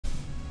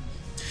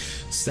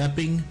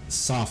Stepping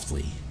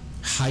softly,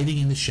 hiding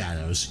in the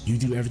shadows, you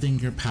do everything in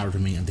your power to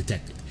remain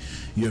undetected.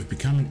 You have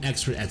become an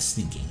expert at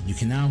sneaking. You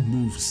can now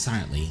move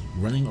silently.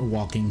 Running or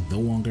walking no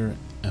longer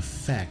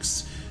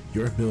affects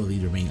your ability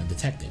to remain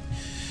undetected.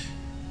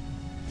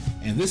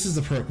 And this is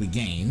the perk we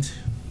gained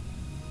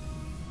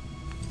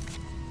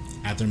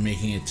after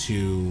making it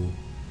to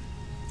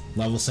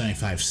level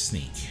 75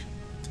 sneak.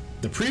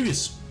 The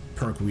previous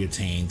perk we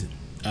obtained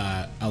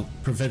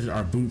prevented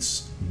our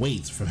boots'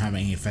 weight from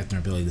having any effect on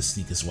our ability to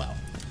sneak as well.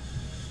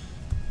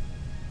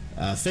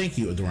 Thank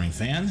you, adoring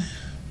fan.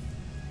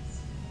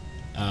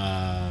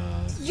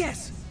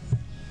 Yes.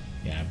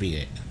 Yeah, beat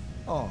it.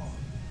 Oh.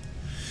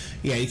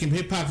 Yeah, you can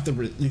pickpocket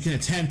you can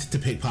attempt to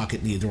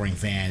pickpocket the adoring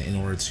fan in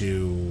order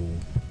to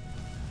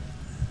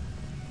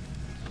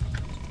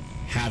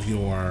have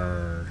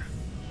your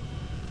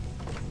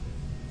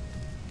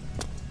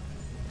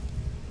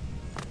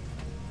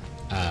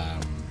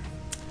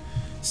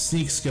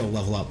sneak skill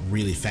level up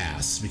really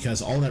fast,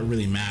 because all that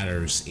really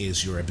matters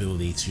is your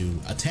ability to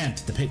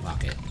attempt to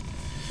pickpocket.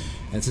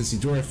 And since the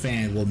adoring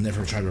fan will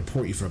never try to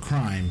report you for a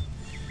crime,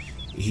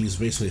 he's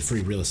basically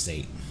free real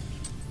estate.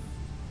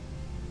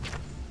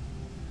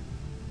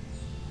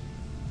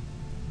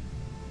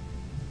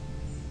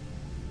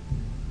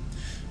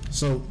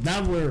 So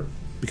now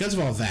because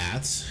of all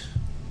that,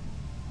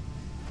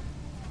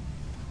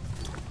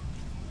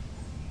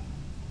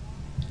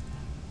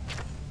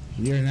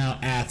 we are now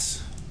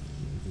at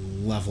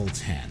level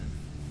 10,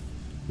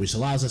 which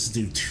allows us to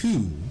do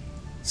 2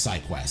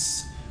 side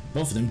quests,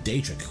 both of them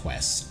Daedric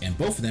quests, and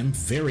both of them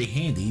very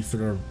handy for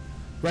the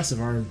rest of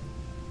our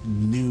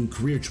new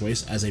career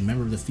choice as a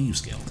member of the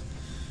Thieves Guild.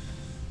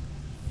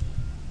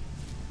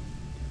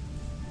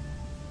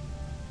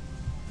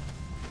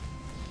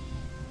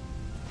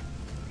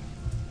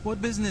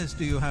 What business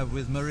do you have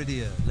with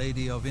Meridia,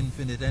 Lady of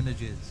Infinite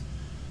Energies?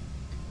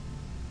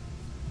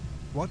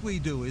 What we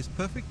do is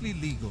perfectly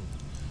legal.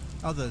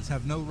 Others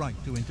have no right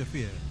to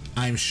interfere.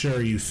 I'm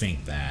sure you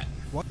think that.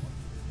 What?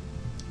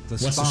 The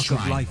What's the spark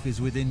shrine? of life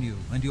is within you,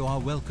 and you are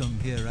welcome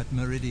here at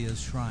Meridia's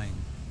shrine.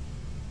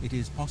 It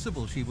is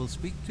possible she will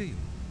speak to you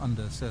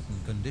under certain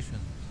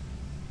conditions.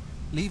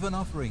 Leave an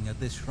offering at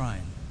this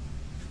shrine.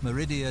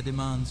 Meridia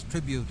demands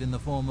tribute in the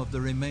form of the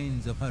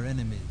remains of her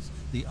enemies,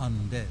 the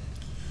undead.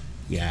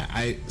 Yeah,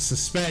 I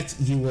suspect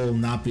you will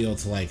not be able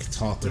to, like,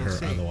 talk to her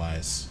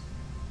otherwise.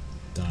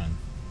 Done.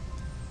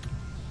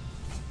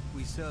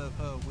 We serve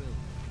her will.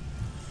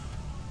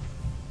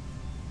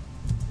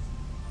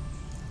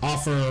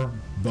 Offer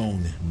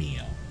bone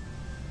meal.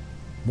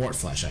 Mort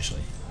flesh,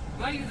 actually.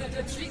 By the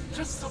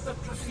detritus of the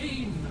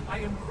profane, I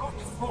am brought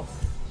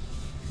forth.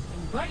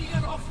 And by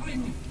your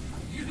offering,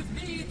 you have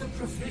made the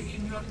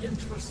profane your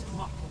interest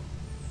mortal.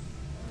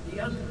 The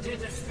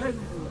undead are foul,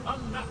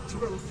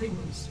 unnatural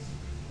things.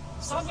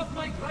 Some of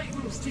my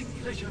rivals take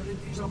pleasure in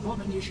these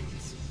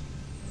abominations.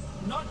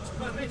 Not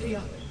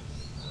Meridia.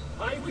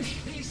 I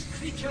wish these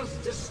creatures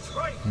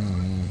destroyed.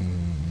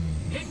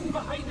 Hidden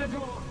behind a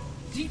door,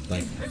 deep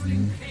in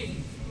howling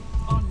cave,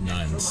 on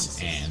Nuns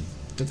and...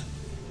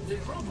 they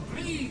rob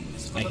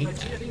graves for I the hate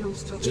that.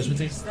 materials to Just with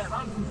raise their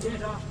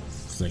undead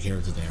artists. The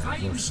character there,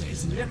 Lord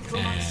saves in there, and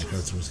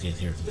character was getting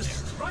character there.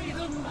 Destroy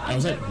them I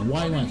was like, and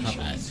why their do I top that?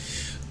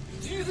 abominations.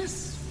 Do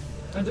this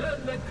and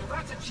earn the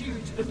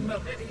gratitude of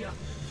Meridia.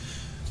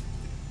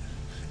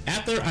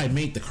 After I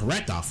made the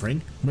correct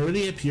offering,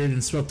 Meridia appeared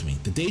and spoke to me.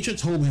 The Daedra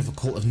told me of a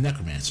cult of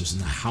necromancers in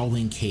the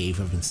Howling Cave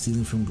who have been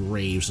stealing from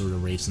graves in order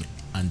to raise an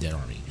undead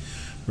army.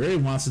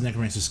 Meridia wants the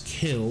necromancers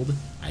killed.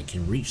 I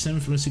can reach them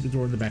from a secret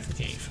door in the back of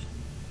the cave.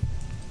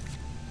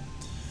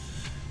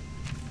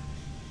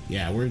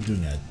 Yeah, we're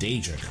doing a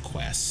Daedric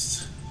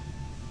quest.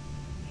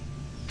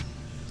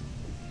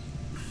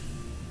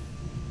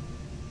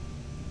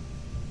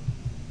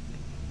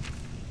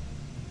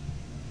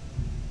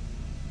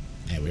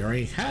 And we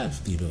already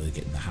have the ability to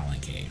get in the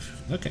Howling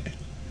Cave. Okay.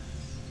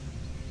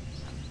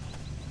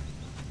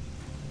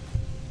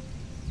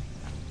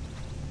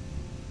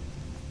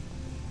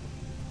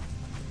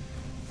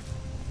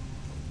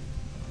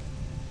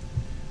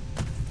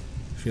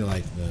 I feel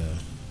like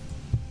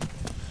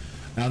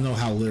I don't know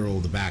how literal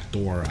the back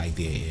door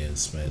idea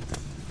is, but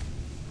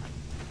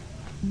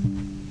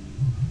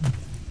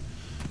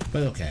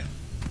okay.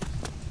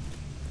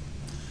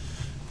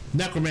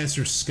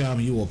 Necromancer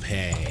scum, you will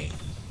pay.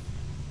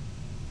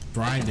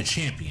 Brian the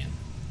Champion.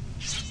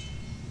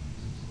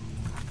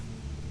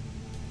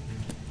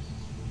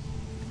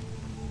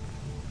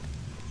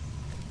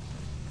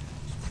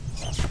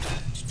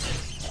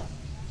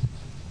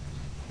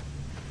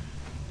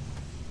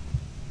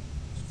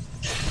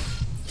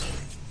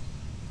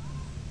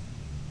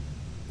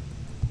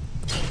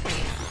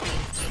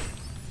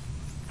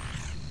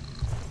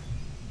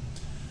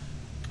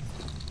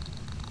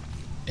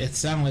 It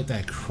sounded like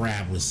that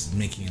crab was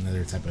making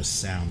another type of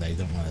sound that I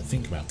don't want to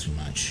think about too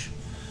much.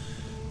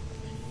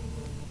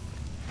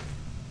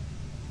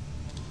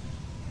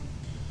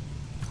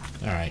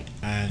 Alright,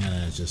 I'm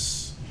gonna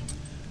just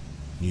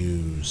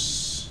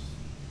use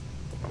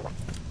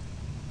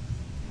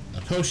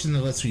a potion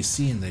that lets me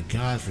see in the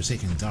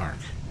god-forsaken dark.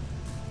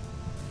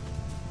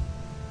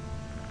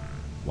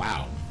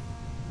 Wow.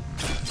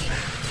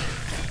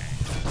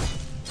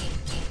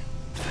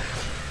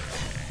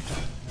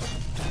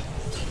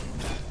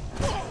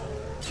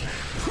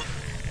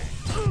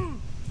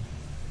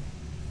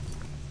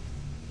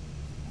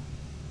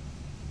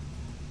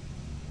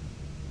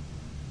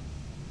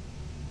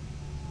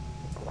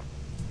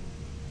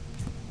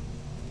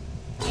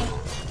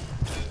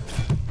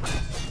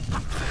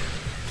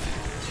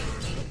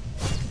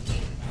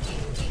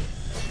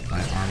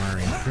 My armor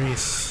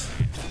increase.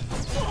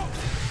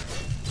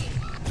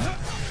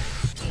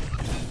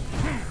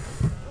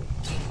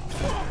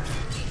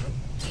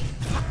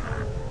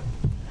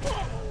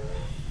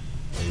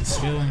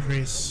 Skill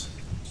increase.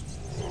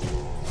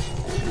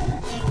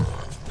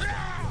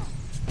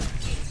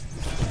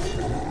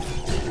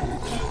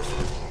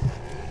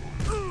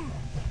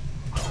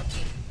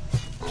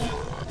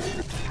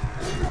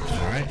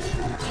 Alright.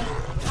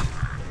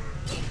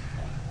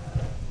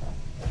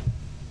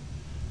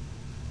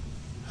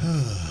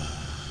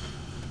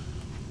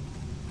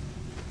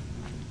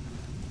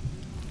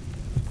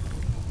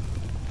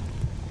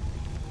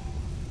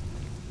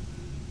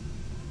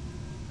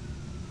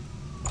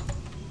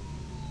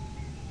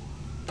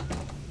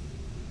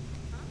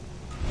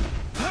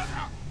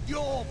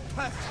 You're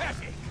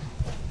pathetic.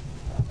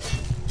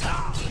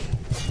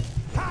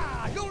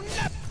 You'll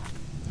never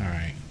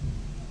Alright.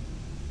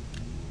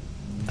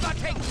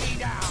 take me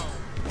down.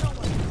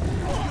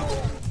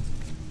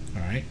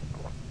 Alright.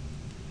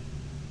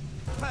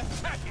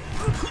 Pathetic.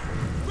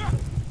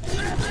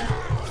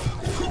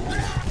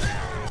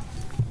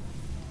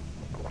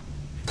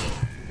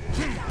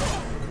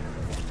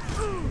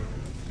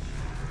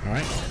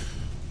 Alright.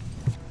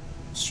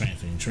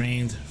 Strengthening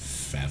drained.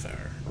 Feather.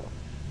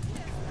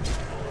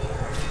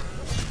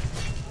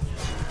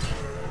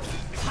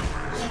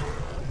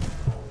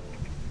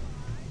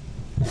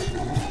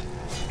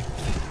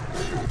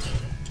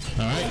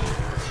 Alright.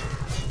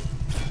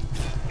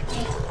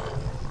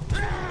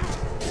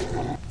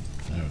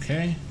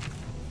 Okay.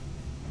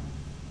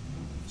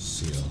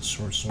 Seal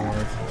short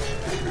sword.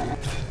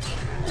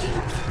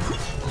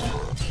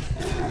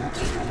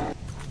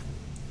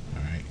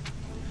 Alright.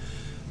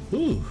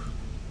 Ooh.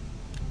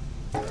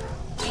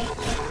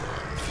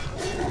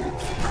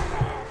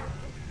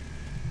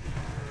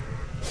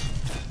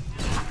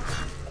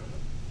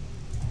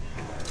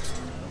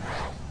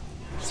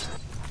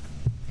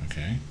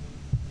 Okay.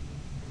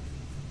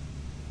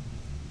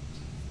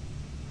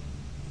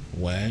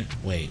 What?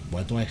 Wait,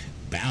 what do I...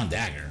 Bound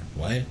dagger.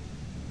 What?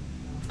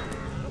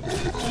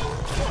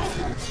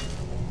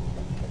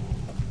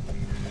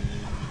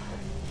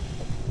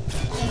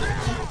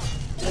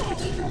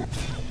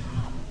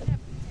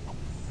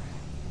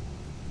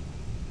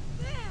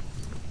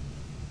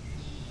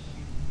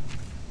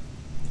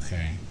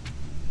 Okay.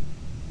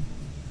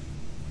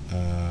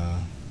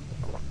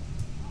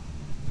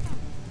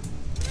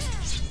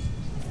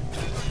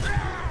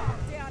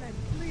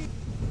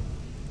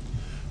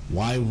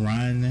 Why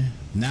run?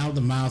 Now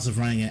the miles of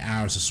running and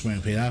hours of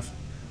swimming paid off.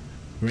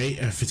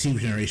 Fatigue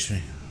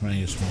regeneration.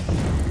 Running is small.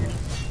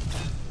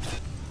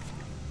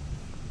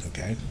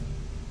 Okay.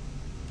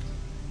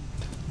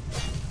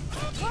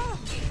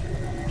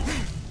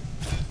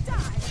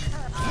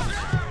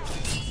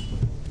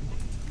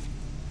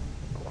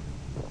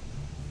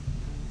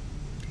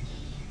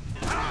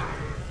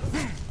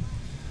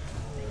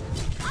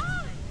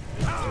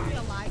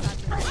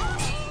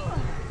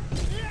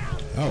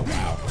 Oh,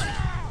 wow.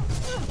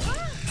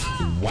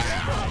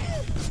 Wow.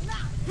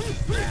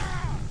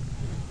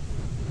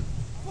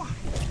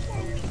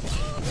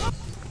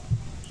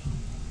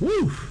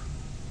 Woo!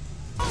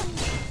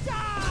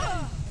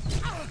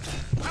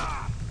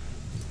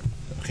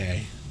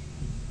 Okay.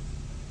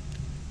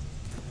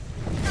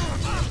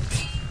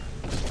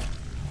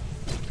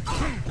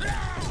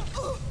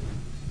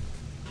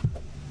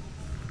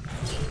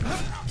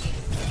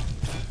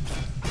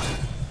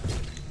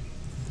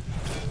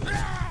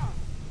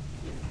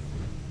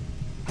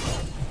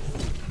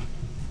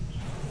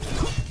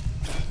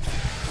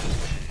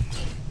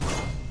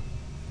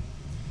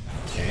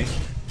 Okay.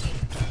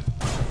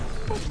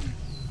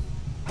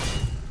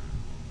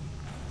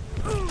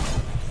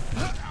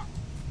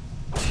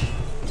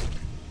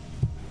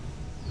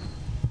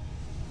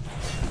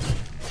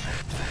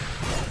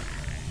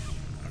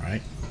 All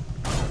right.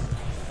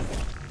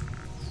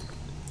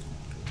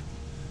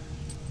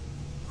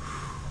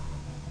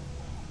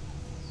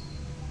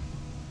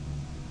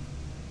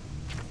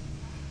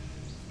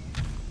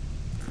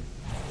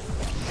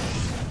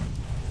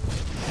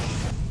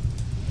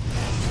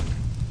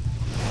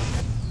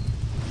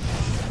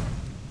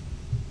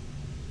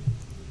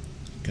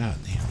 God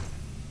damn.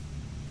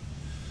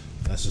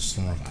 That's a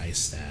storm of ice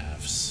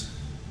staffs.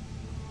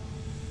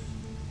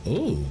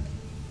 Ooh.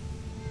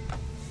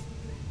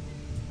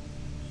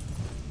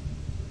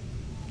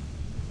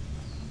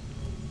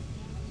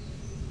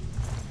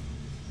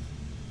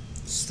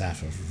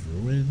 Staff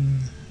of Ruin.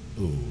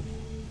 Ooh.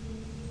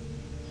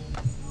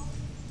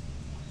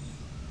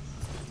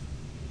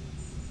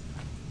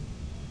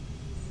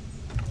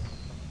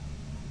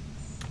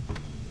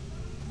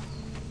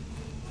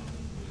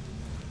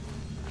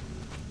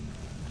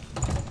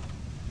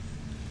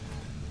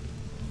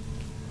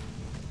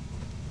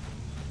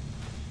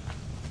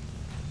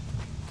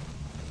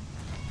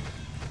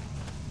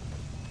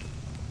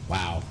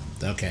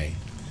 Okay.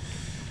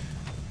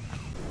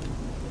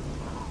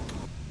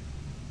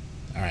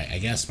 Alright, I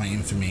guess my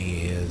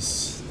infamy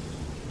is...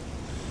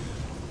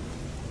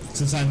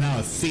 Since I'm now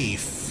a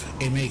thief,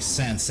 it makes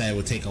sense that it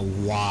would take a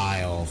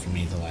while for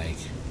me to, like...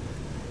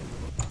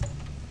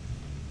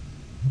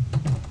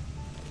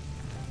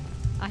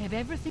 I have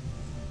everything.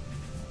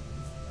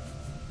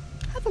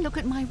 Have a look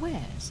at my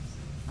wares.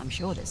 I'm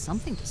sure there's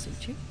something to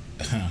suit you.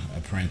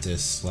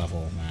 Apprentice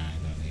level. Nah,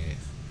 I don't need it.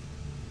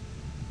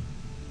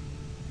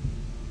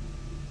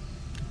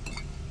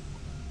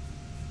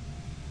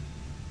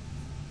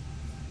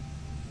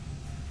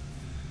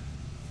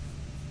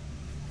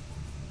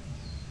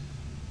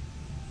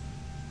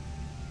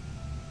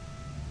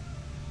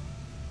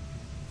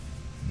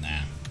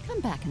 Nah.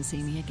 Come back and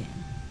see me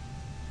again.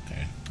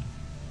 Okay.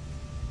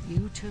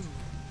 You too.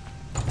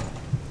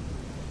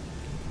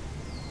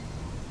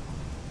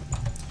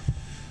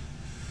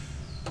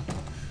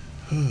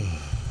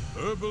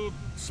 Herbal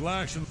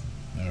slash and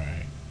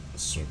Alright.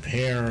 Let's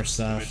repair our if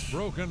stuff. it's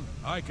broken,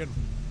 I can.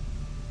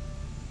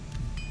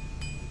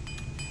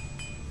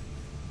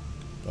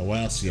 But what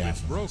else do you If have?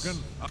 it's for us?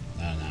 broken,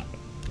 No, no.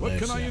 what else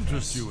can do I you have for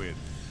interest us? you in?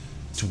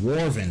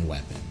 Dwarven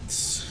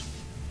weapons.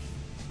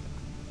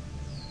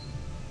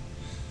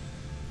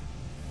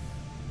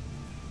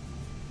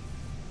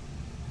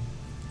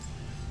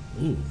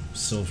 Ooh,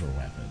 silver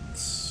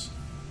weapons.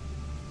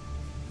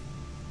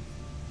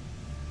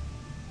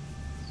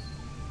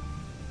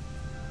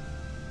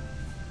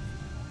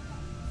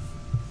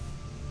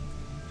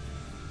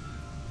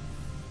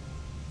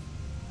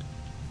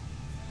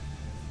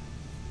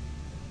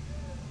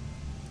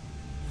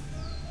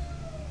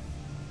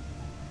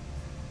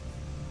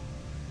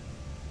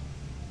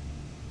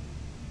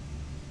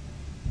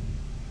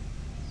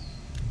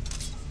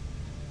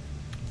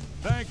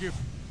 Thank you.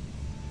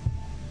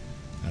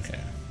 Okay.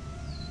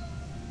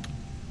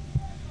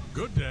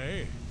 Good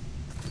day.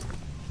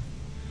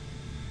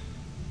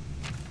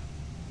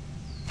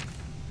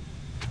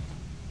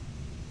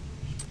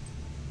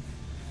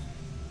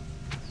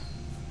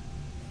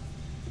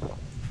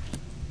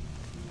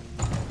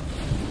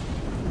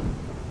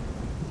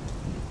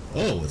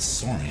 Oh, it's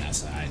storming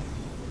outside.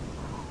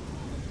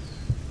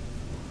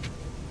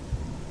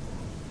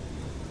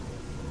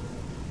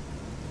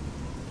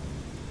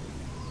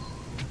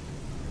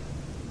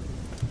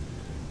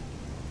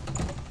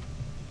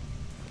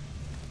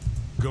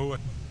 Go.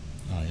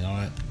 Oh, you know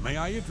what? May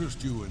I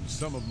interest you in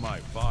some of my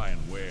fine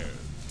wares?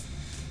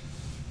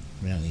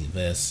 We don't need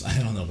this. I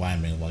don't know why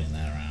I'm lugging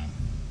that around.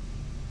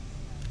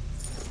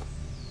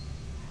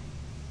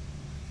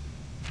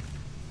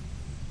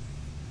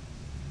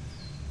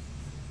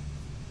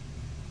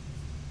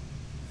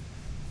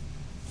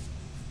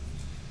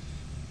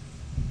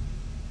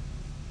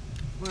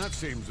 That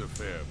seems a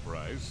fair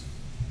price.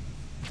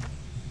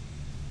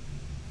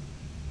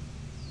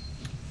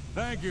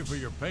 Thank you for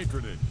your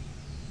patronage.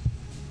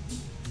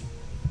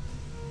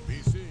 Be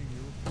seeing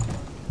you.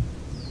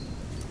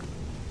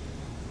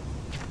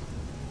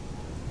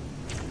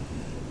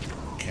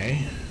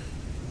 Okay.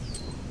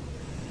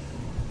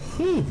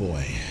 Whew,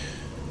 boy.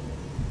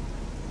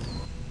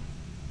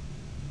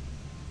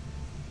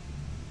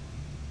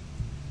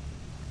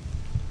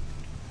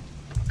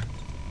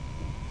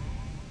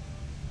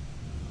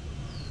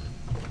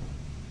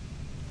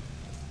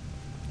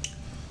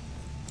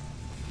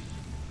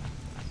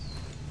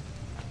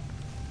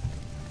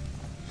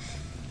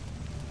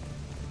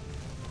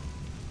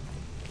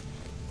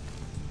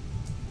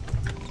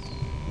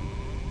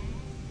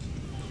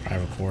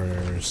 Private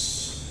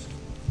quarters.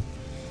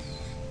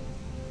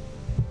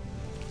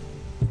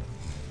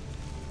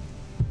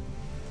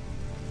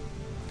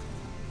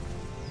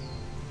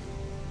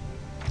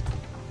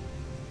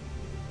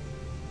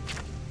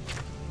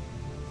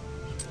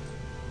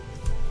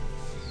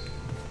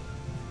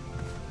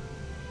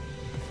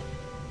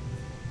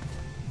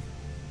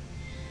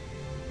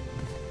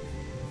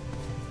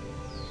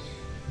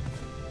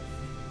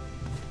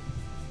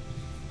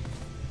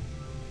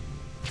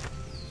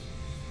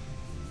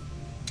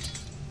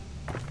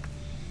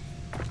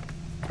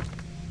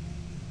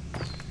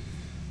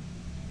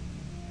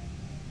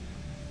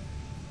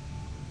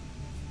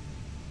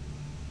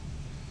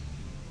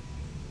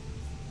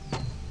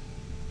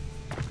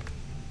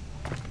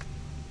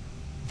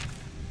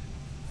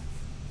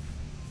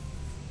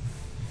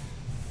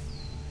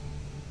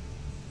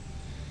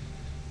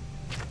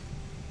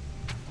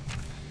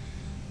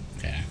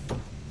 Okay.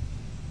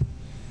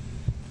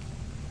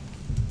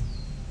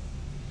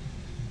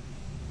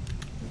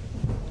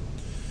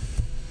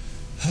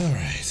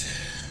 Alright.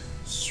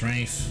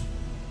 Strength.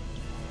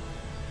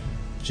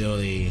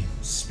 Agility.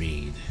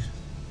 Speed.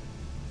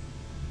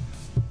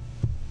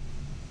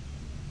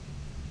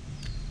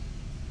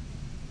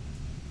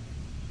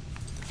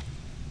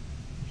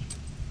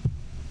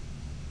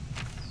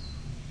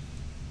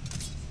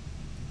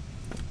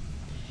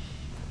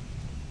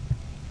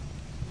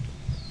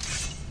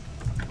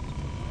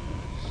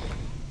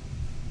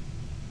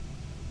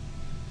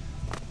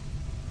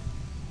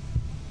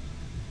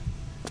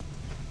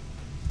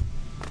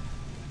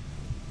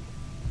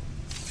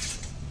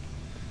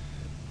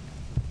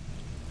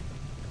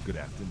 Good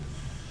afternoon.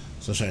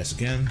 So let's try this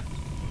again.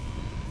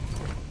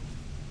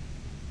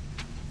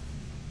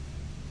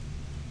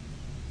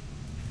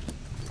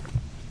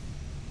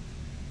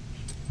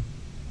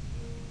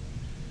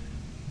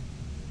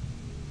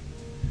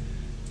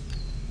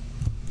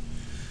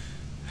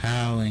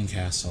 Howling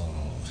Castle.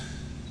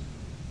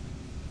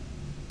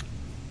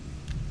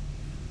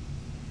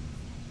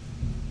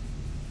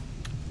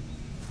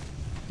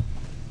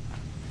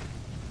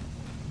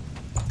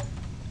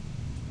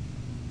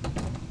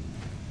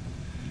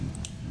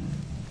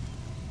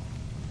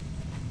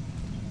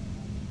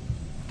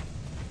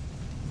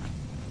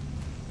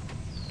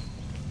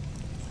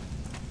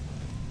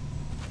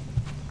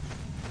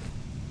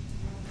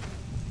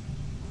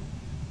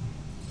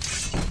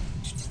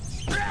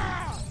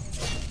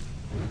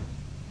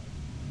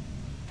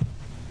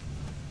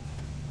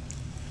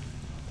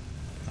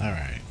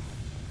 Alright.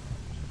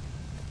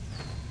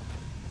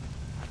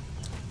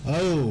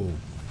 Oh!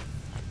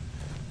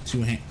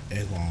 Two-hand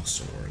a long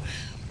sword.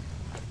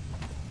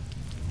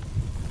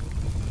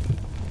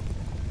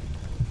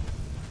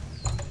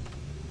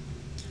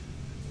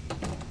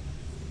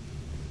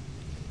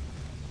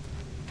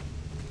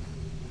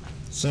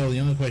 So the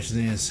only question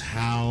is,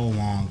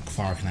 how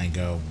far can I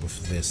go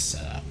with this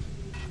setup?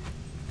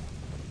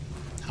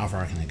 How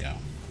far can I go?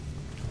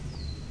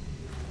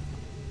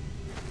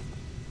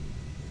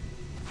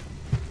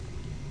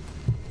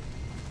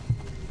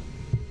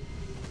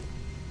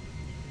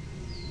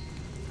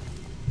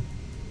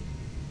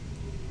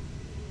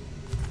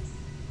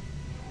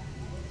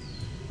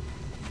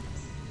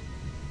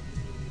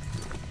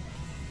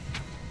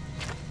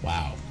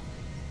 Wow.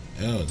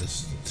 Oh,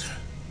 this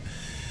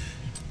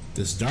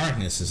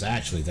darkness is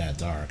actually that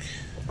dark.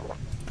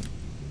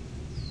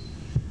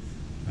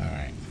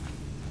 Alright.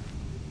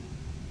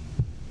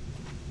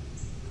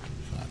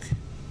 Fuck.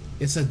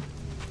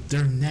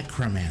 They're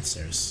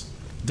necromancers.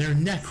 They're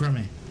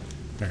necromancers.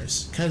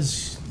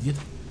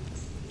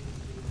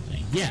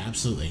 Yeah,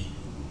 absolutely.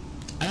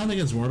 I don't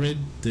think it's morbid.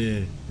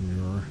 I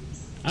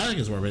don't think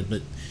it's morbid,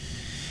 but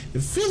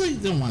it feels like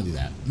they don't want to do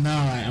that. No,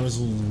 I was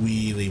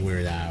really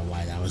weirded out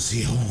why that was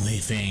the only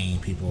thing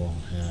people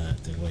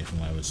took away from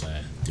what I was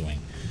doing.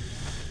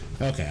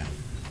 Okay.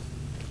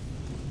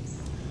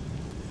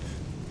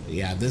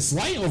 Yeah, this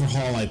light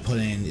overhaul I put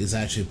in is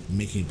actually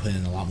making me put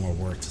in a lot more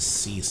work to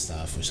see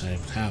stuff, which I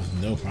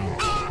have no problem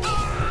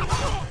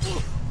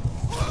with.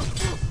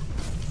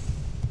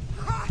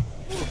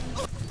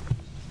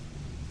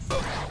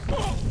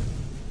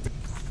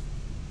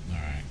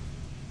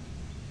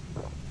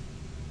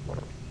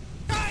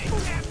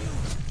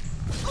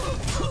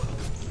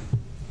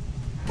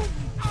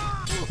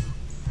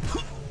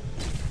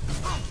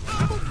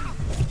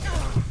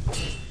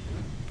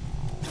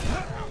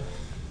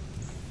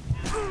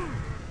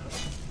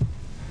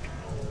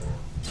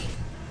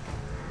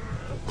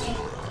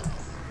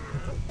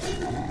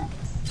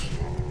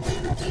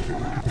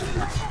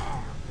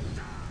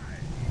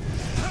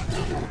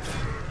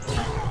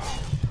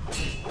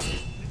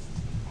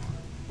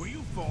 Will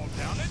you fall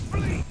down and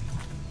bleed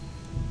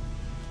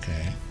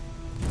Okay.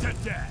 to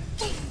death?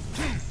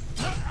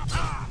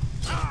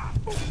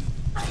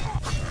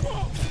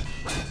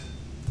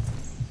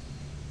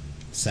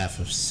 Staff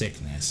of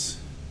Sickness.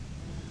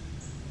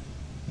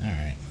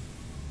 Alright.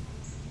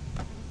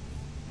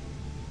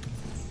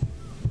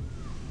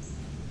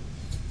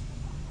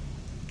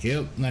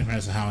 Guilt,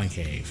 Nightmares of Howling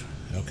Cave.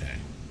 Okay.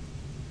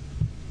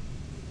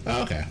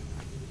 Okay.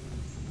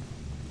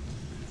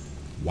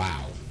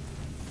 Wow.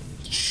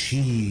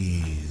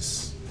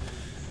 Jeez.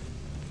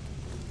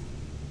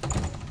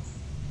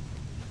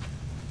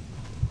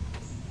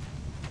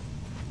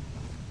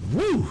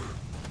 Woo!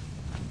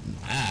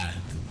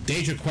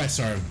 Daedric quests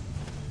are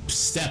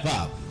step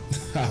up.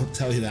 I'll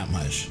tell you that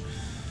much.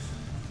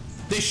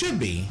 They should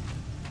be.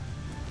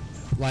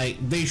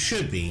 Like, they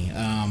should be.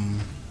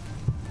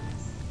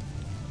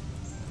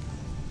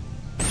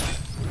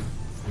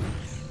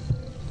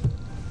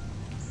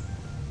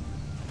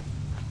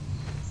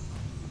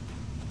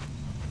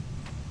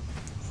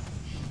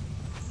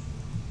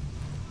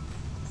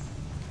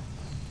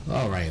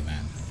 All right,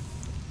 man.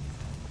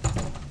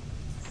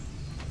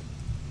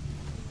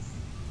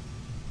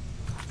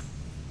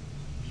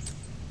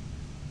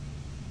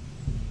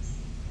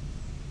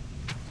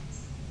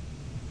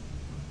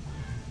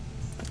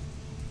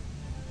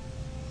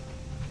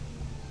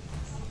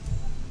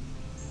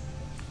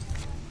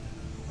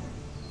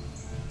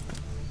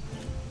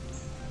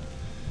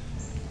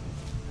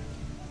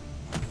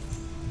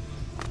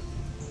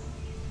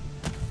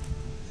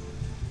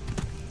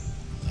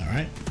 All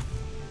right.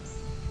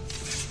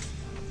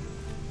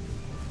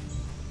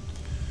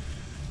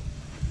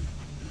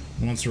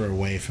 Once we're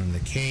away from the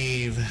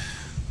cave,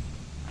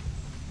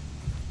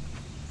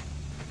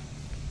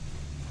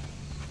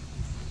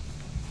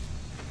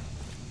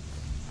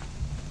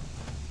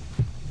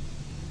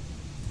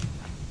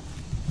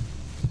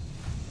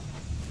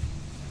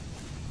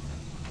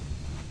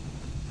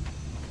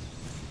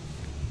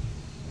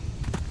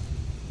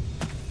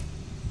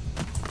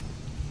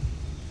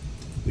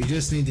 we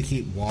just need to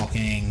keep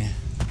walking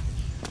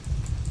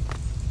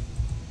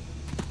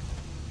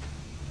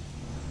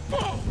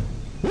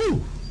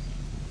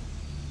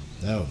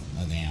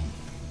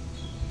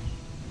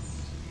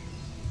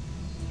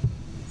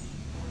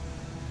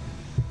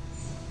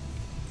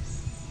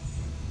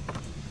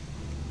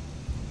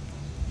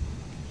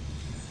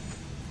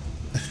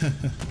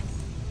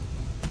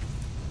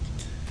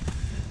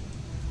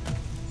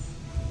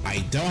I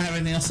don't have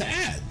anything else to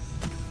add.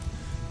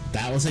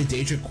 That was a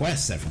Daedric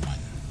quest, everyone.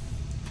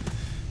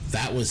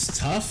 That was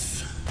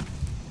tough.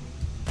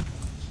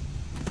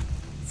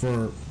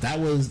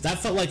 That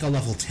felt like a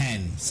level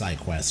 10 side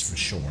quest for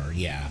sure,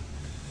 yeah.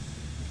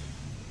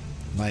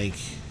 Like,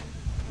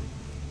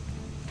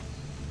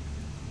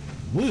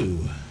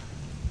 woo.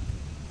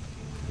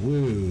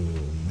 Woo,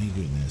 my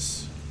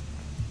goodness.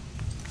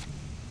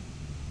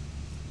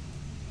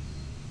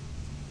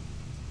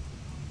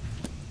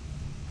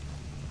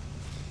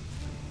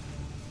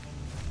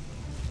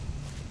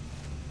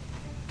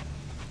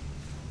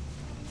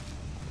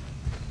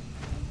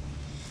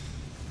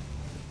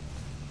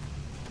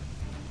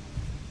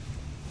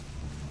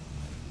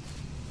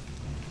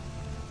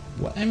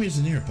 What enemies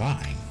are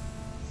nearby?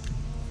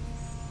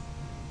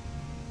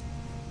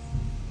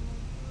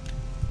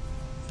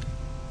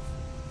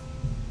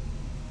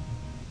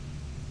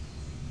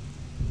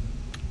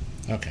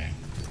 Okay.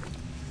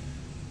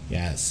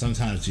 Yeah,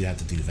 sometimes you have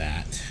to do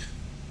that.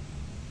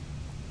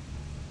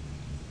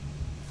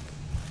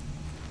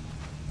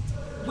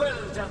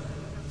 Well done.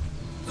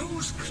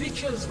 Those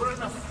creatures were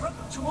an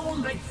affront to all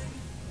life,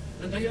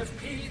 and they have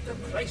paid the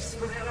price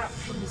for their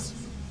actions.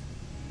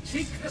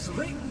 Take this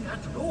ring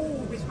and go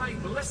with my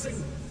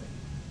blessing.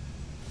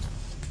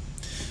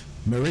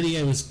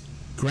 Meridia was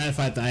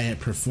gratified that I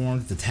had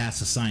performed the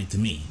task assigned to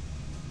me.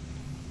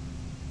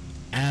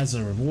 As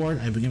a reward,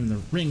 I been given the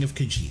Ring of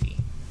Khajiit.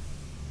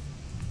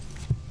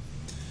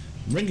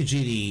 Ring of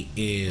Khajiit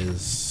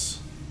is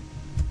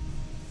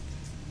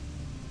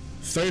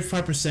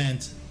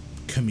 35%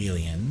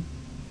 chameleon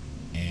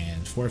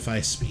and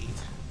 45 speed.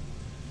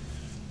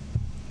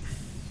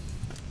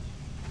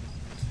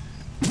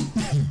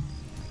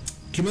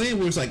 Chameleon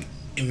works like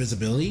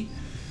invisibility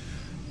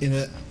in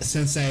the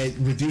sense that it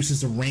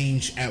reduces the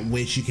range at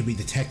which you can be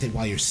detected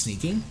while you're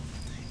sneaking,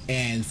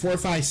 and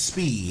 45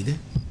 speed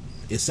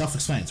is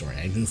self-explanatory.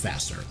 I move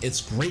faster.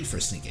 It's great for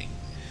sneaking.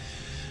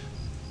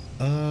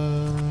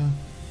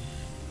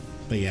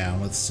 But yeah,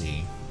 let's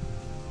see.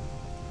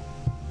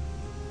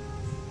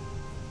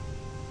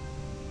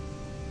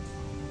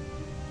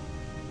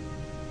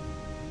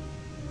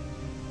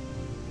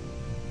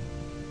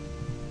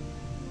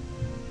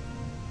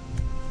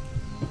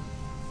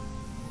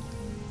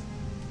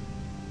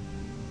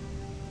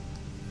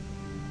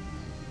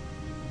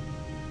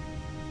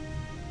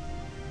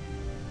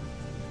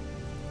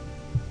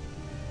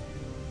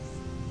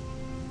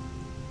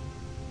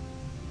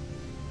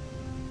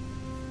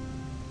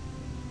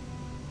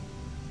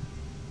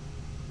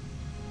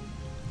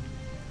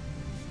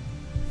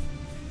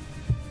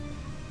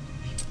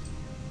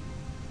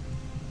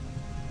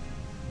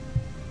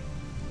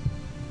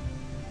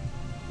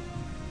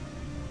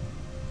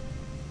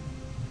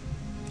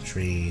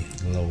 Tree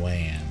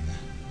Loan.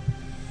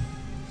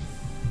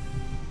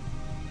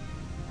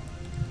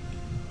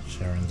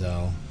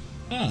 Sharondel.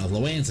 Oh,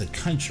 Loan's a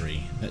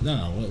country.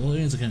 No,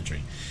 Loan's a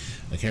country.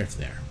 A character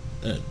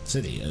there.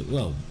 City.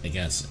 Well, I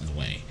guess, in a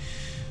way.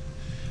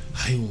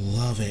 I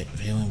love it.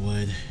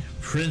 Valenwood.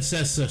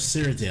 Princess of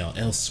Cyrodiil,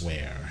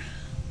 elsewhere.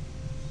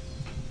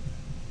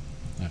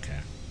 Okay.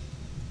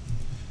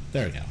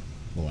 There we go.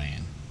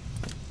 Loan.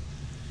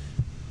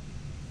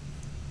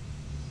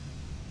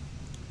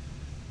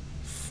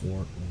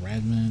 Fort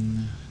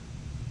Redmond.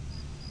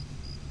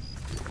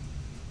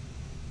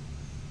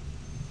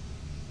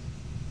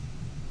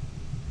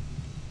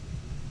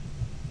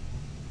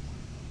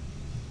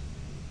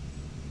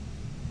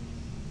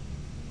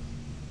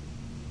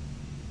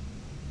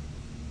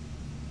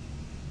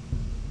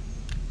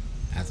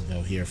 I have to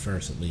go here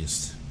first, at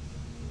least.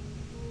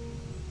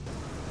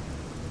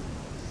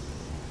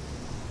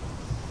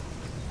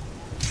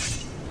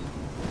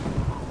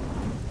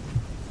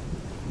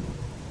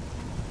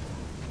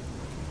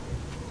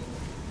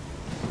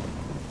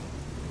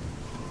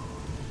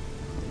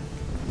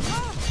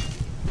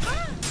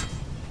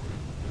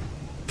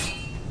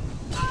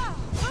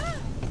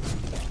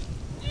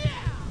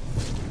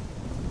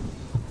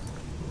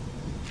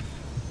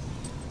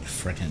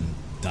 Frickin'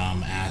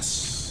 dumb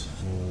ass.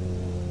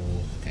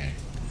 Oh, okay.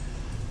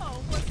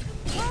 Oh, what's the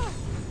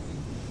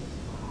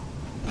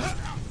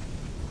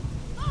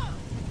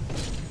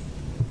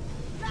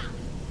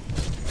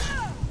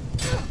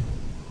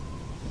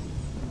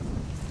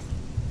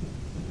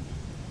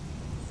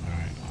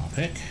Alright, I'll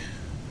pick.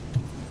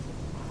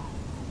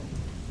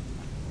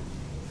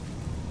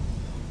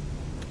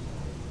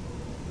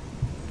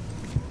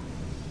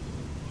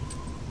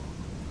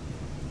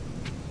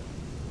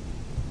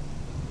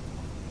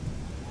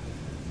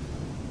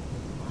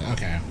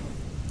 Okay.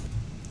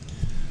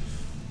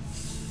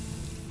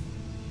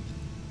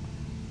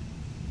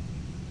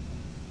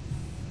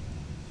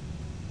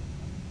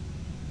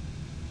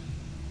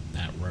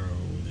 That road.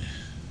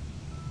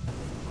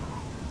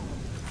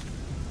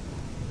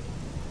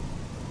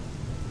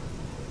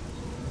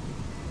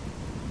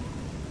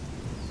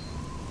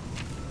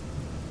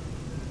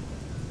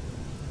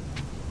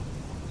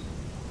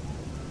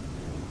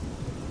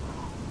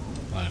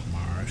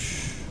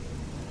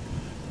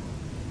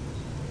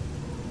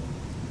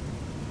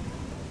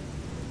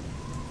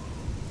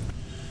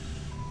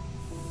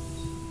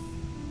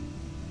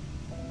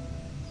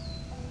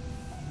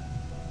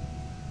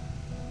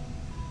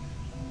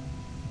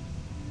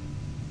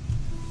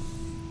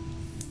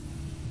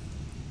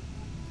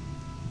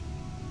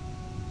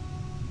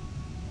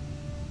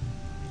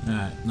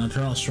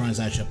 Nocturnal Shrine is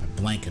actually up at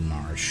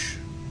Blankenmarsh.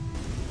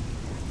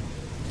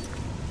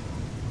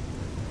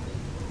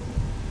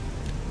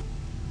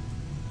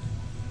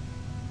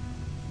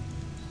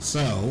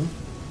 So,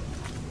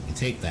 we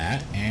take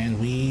that and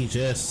we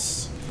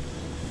just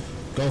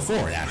go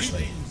forward,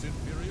 actually.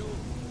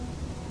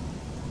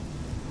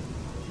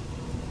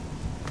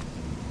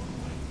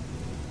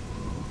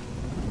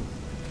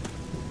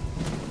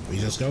 We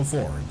just go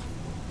forward.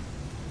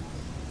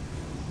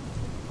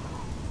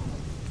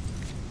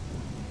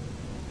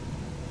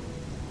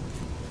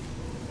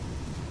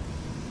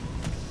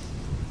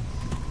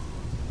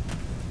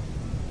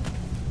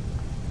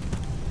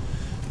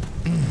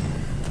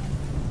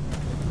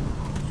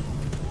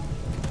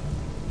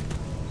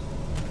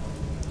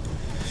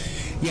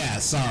 Yeah,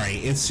 sorry.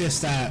 It's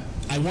just that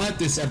I want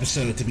this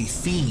episode to be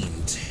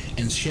themed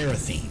and share a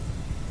theme.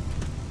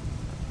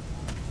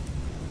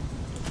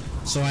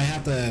 So I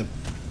have to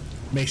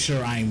make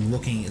sure I'm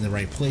looking in the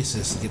right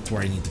places to get to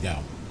where I need to go.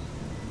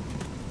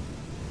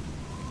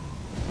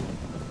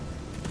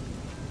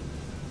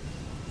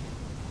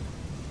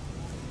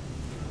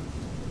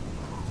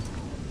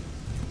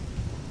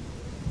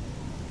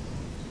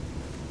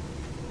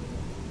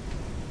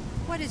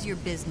 What is your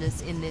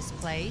business in this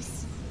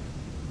place?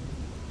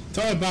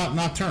 Tell me about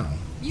Nocturnal.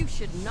 You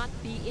should not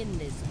be in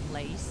this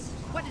place.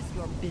 What is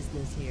your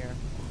business here?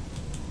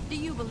 Do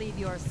you believe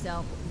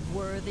yourself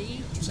worthy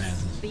to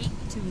speak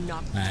to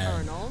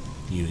Nocturnal?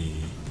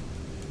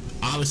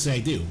 Obviously I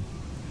do.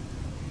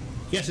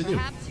 Yes, I do.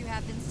 Perhaps you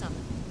have been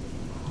summoned.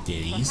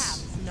 Diddies?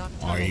 Perhaps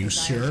Nocturnal Are you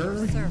desires sure?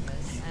 your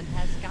service and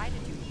has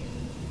guided you here.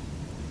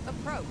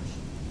 Approach.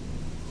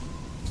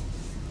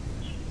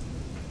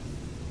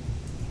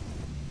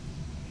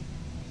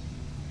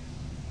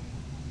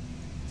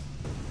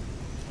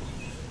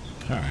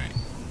 Alright.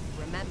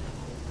 Remember,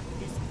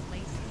 this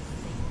place is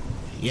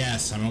safe.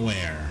 Yes, I'm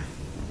aware.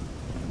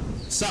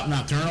 Sup,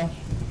 Nocturnal?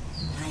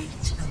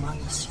 Light among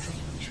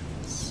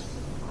strangers.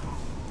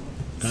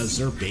 Because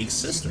they're big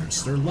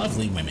sisters. They're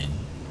lovely women.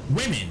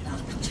 Women!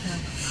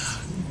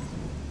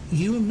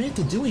 You admit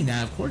to doing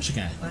that, of course you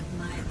can. But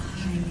my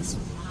eyes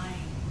wide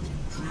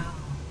and proud,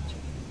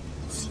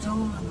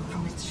 stolen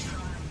from its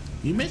shrine.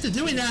 You admit to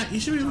doing that, you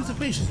should be with the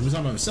patient. He was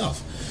talking about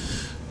himself.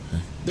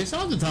 They still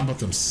have to talk about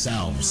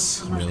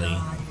themselves, really.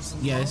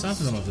 Yeah, they still have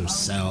to talk about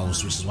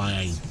themselves, which is why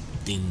I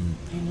didn't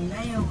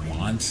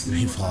want to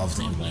be involved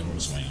in whatever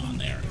was going on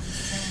there.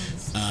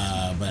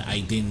 But I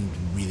didn't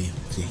really.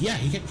 Yeah,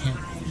 you get him.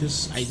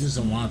 I just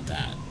don't want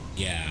that.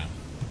 Yeah.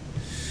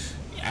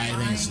 I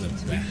think it's the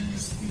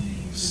best.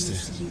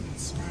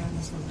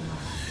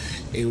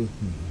 It was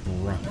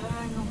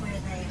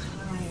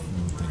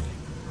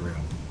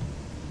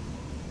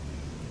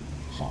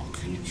Hawk.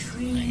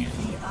 Retrieve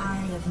the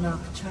eye of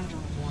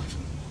nocturnal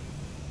water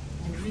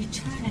and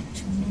return it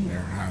to me.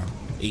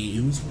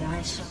 And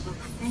I shall look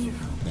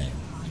favorably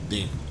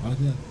upon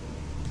you.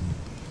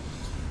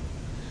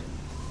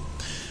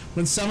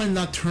 When summoned,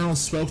 Nocturnal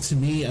spoke to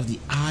me of the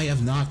Eye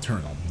of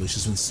Nocturnal, which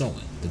has been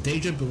stolen. The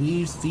Daedric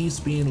believes thieves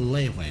to be in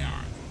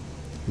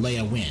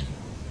Leia-Win.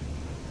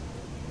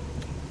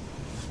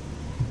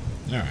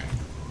 Alright.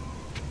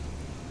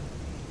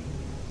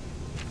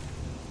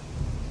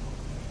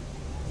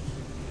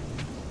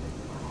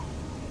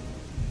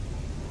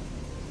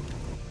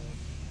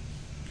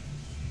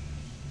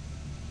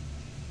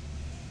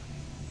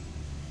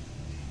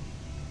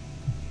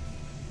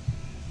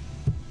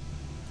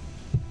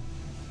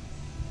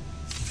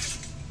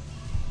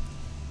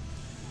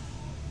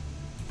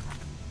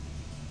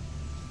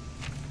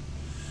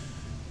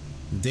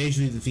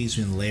 Daedric defeats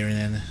me in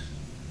Larian.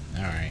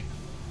 Alright.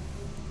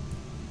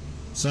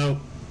 So,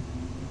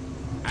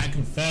 I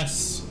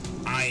confess,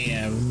 I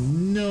have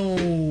no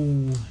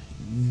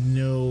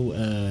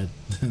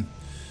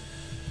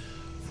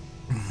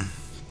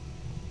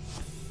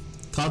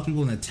talk to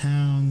people in the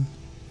town.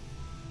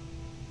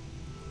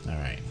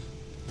 Alright.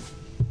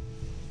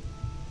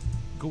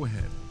 Go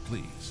ahead,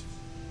 please.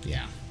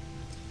 Yeah.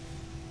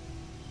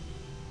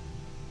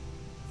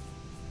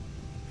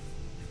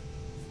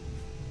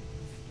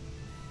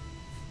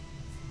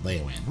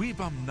 Leia-Win.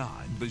 Weebamna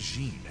and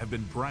Bajin have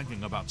been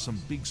bragging about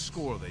some big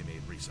score they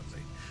made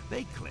recently.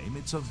 They claim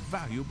it's a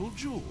valuable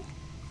jewel.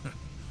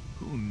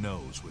 Who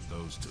knows with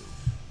those two?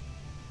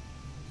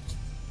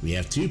 We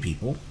have two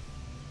people.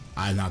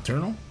 Eye of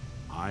Nocturnal.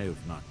 Eye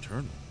of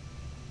Nocturnal?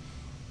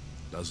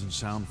 Doesn't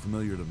sound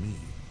familiar to me.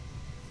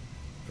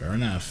 Fair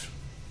enough.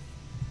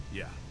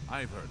 Yeah,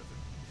 I've heard of him.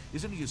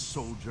 Isn't he a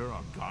soldier or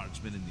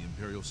guardsman in the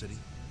Imperial City?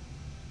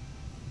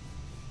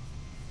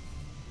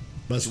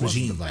 What's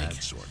Bajin like?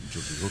 Bad sort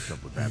until he hooked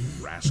up with that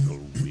rascal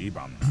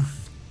Weebamna.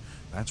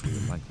 That's where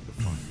you're likely to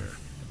find her,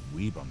 at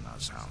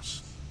Weebamna's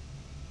house.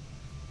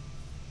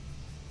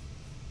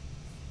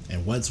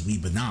 And what's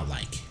Weebamna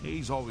like?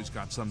 He's always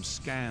got some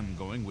scam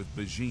going with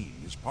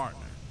Bajin, his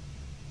partner.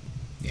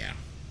 Yeah.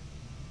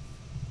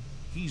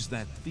 He's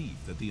that thief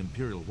that the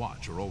Imperial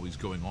Watch are always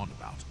going on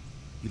about.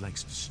 He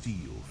likes to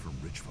steal from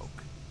rich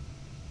folk.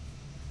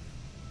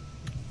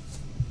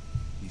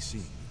 He's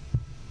seen.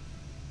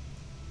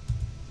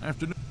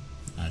 Afternoon.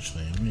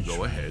 Actually, let me Go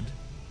try. ahead.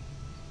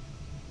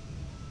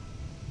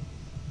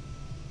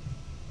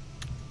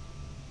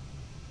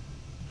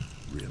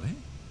 Really?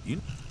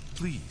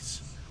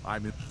 Please.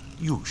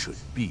 You should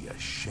be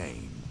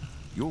ashamed.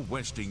 You're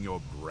wasting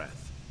your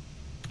breath.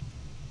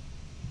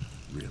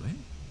 Really?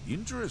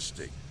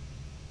 Interesting.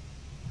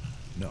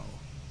 No,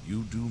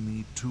 you do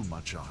me too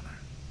much honor.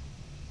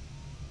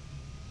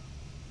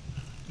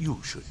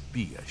 You should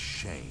be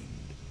ashamed.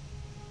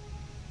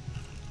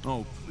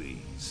 Oh,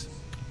 please.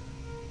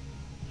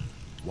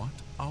 What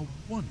a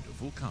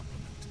wonderful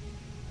compliment.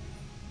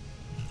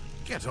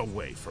 Get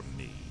away from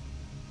me.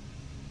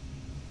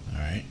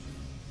 Alright.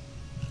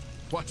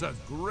 What a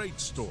great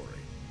story.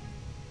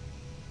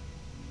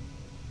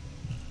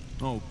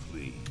 Oh,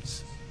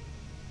 please.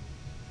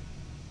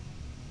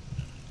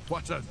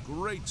 What a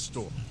great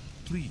story.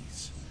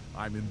 Please,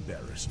 I'm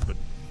embarrassed, but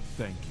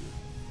thank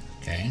you.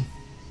 Okay.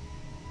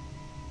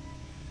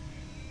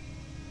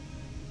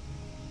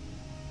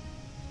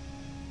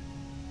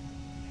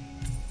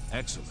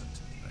 Excellent.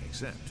 I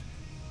accept.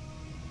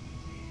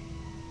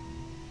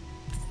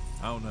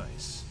 How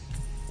nice.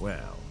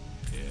 Well,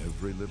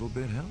 every little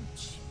bit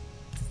helps.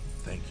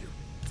 Thank you.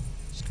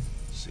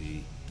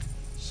 See,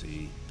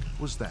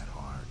 was that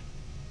hard?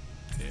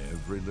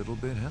 Every little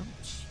bit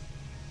helps.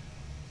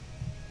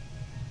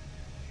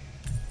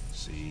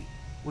 See,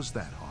 was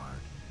that hard?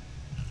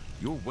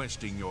 You're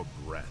wasting your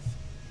breath.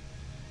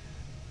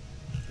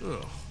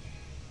 Ugh,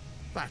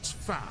 that's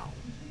foul.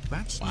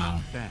 That's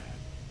not bad.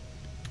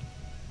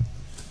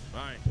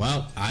 Fine.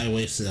 Well, I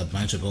wasted a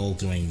bunch of gold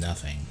doing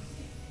nothing.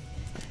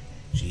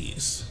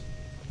 Jeez.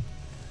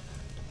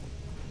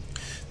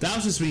 That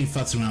was just me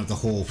futzing around with the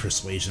whole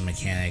persuasion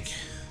mechanic.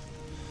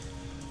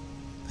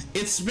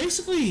 It's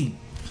basically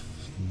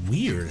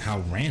weird how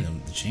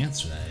random the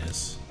chance for that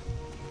is.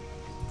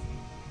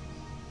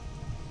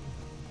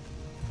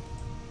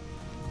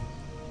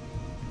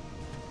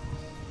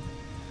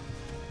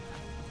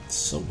 It's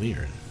so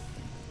weird.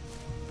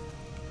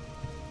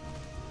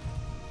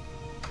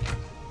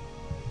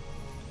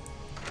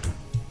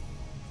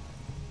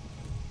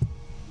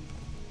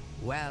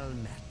 Well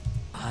met.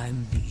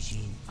 I'm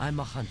Bijin. I'm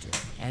a hunter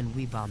and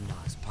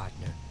Wibamna's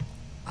partner.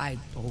 I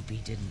hope he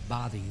didn't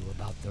bother you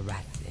about the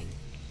rat thing.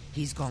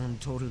 He's gone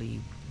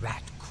totally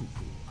rat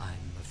cuckoo,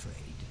 I'm afraid.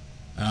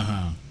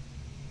 Uh-huh.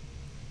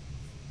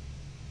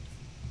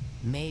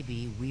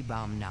 Maybe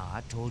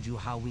Wibamna told you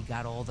how we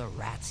got all the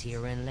rats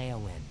here in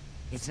Leowin.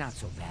 It's not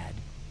so bad.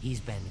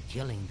 He's been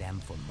killing them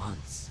for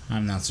months.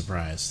 I'm not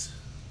surprised.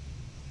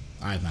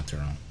 I've not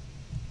turned on.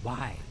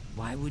 Why?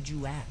 Why would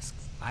you ask?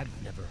 I've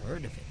never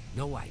heard of it.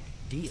 No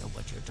idea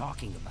what you're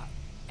talking about.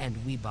 And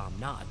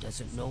Wibamna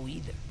doesn't know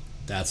either.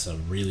 That's a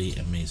really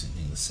amazing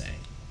thing to say.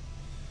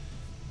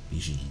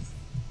 Bijin.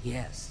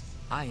 Yes,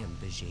 I am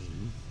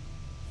Bijin.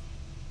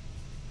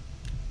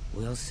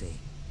 We'll see.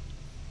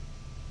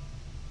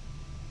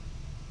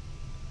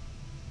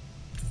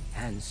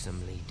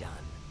 Handsomely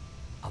done.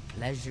 A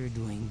pleasure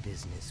doing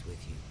business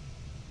with you.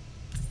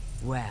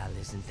 Well,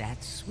 isn't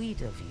that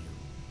sweet of you?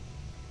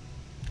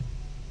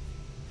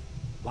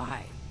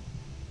 Why?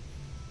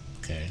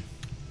 Okay.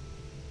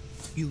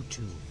 You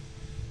too.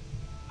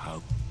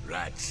 How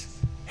rats.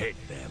 Hate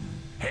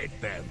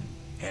them,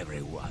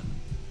 everyone.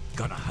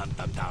 Gonna hunt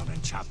them down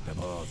and chop them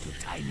all to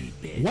tiny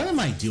bits. What am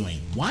I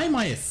doing? Why am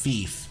I a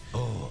thief?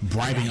 Oh,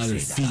 bribing other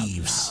say that out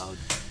thieves loud?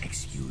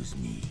 Excuse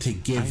me. to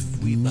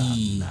give I'm me.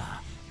 Wibamna,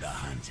 the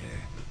hunter.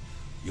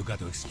 You got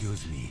to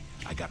excuse me.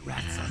 I got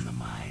rats on the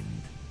mind.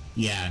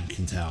 Yeah, I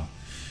can tell.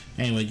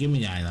 Anyway, give me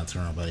the eye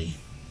nocturnal, buddy.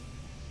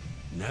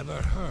 Never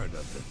heard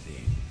of the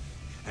thing,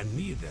 and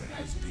neither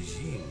has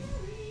Bijin.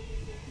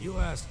 You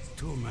ask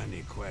too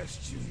many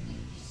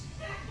questions.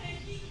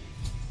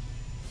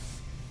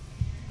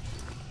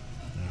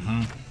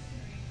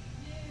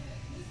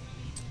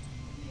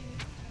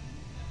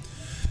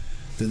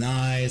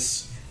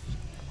 Denies.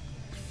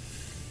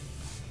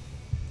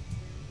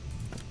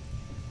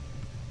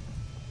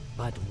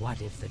 But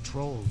what if the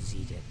trolls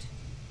eat it?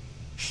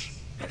 Shh,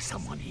 there's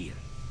someone here.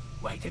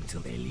 Wait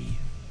until they leave.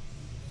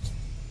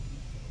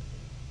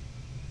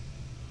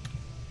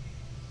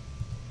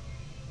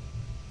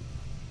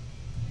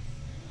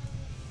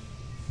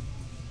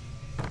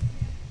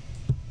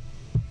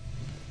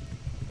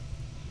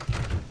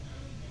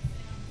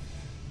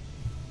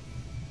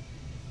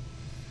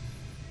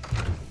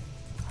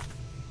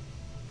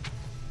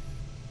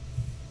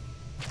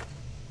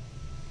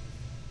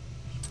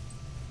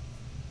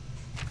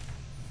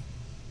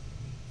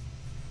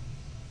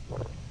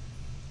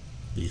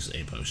 Use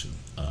a potion.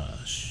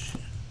 Shit.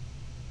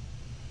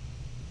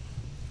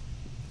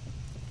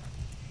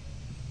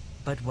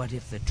 But what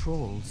if the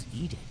trolls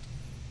eat it?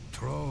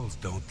 Trolls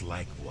don't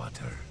like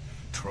water.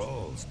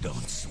 Trolls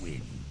don't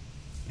swim.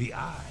 The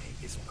eye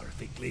is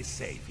perfectly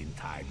safe in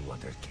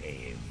Tidewater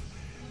Cave.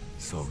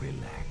 So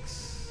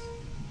relax.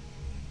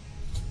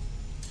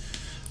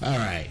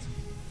 Alright.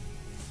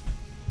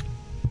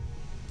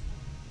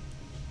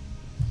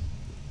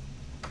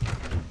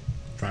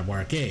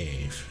 Tidewater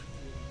Cave.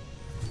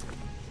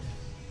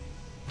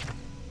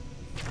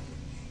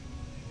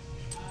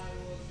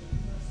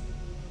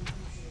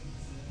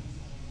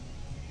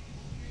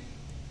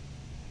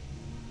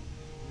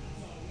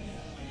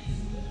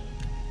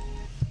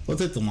 We'll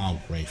take the long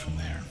break from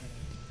there.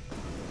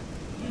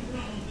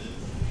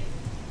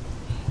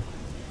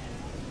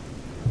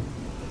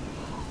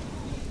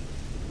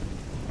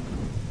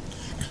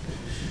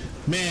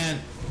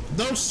 Man,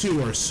 those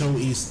two are so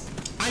easy.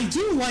 I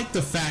do like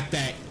the fact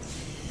that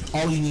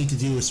all you need to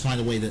do is find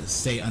a way to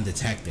stay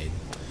undetected,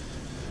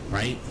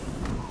 right?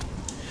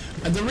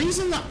 And the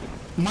reason that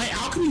my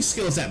alchemy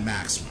skill is at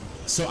maximum,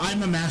 so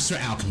I'm a master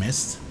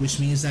alchemist, which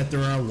means that there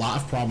are a lot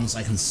of problems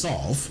I can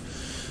solve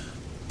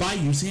by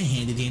using a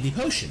handy-dandy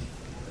potion.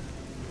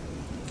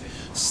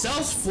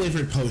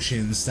 Stealth-flavored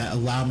potions that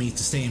allow me to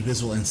stay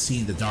invisible and see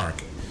in the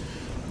dark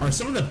are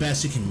some of the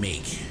best you can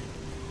make.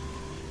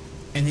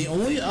 And the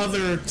only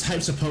other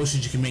types of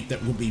potions you can make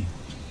that will be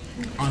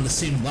on the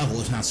same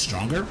level, if not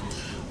stronger,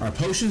 are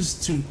potions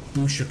to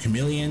boost your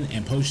chameleon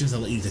and potions that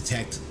let you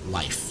detect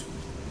life.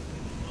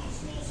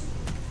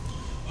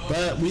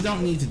 But we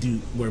don't need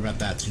to worry about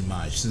that too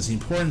much, since the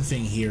important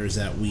thing here is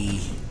that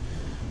we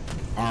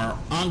are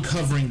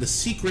uncovering the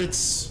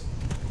secrets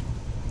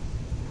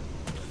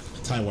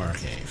of Tywara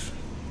Cave.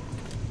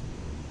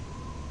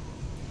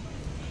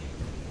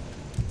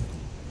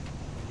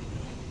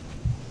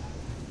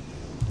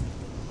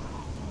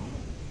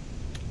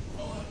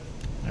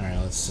 Alright,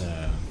 let's,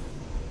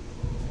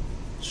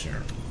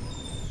 sure.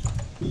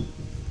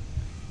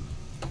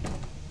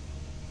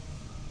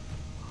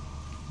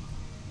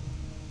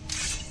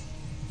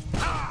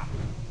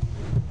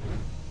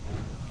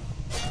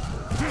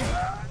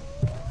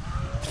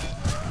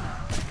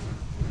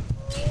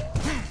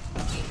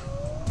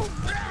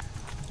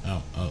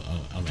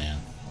 Oh man.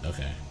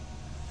 Okay.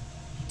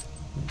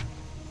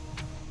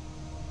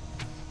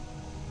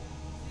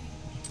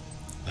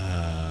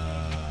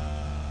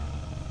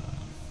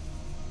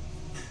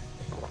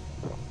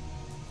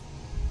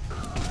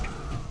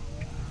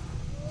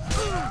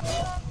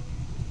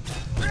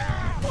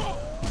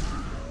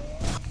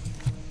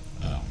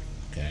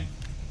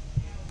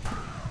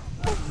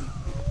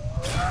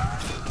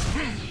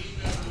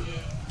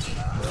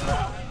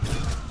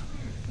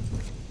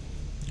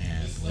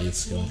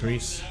 Skill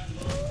increase.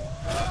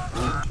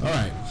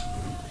 Alright.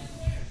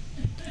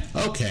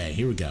 Okay,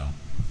 here we go.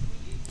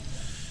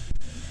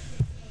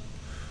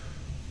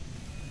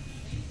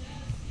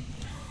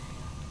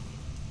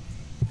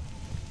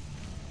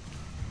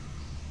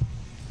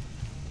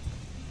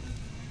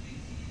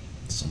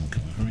 Someone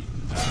coming for me.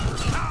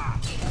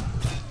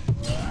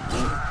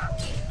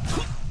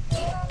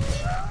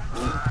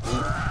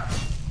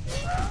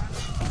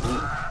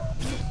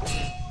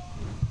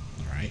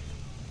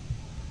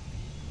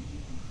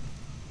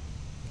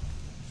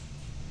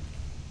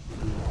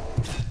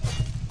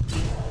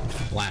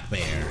 Black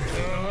bear.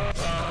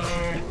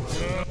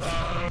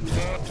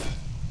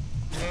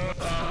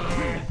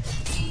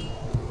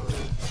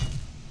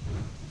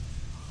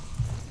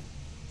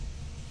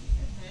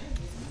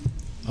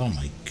 Oh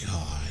my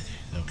god.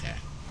 Okay.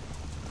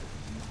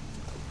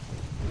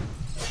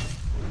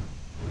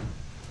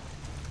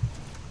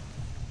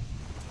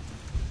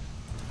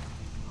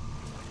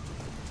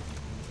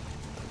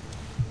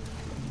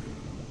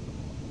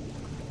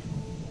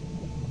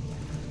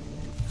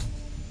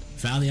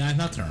 Found the Eye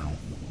Nocturnal.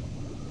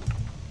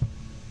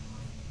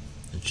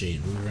 The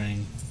Jade Root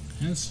Ring.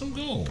 And some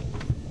gold.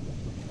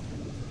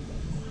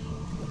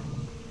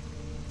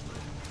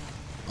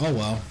 Oh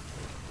well.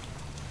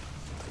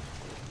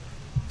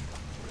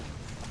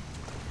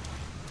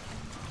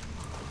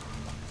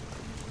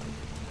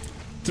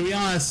 To be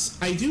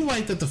honest, I do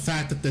like that the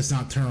fact that this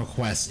Nocturnal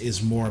quest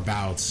is more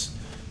about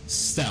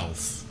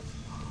stealth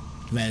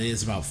than it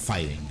is about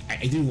fighting.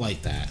 I do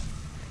like that.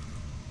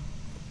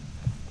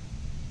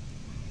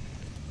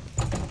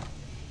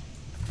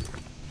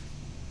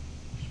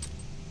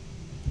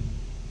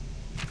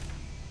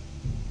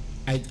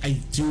 I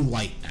do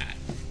like that.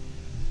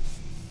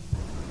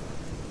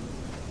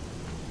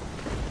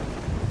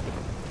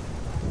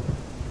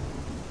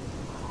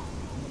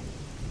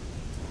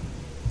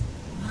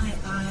 My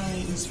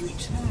eye is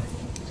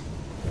returned,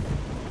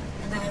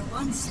 and I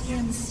once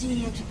again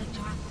see into the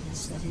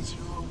darkness that is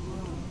your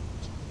world.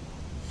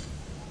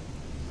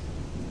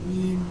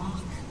 We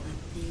mock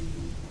the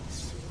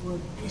things who are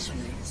bitter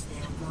as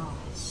their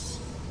loss.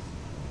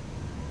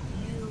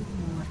 You,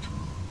 mortal,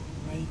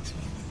 may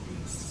take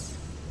this.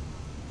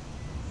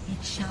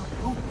 It shall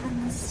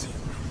open the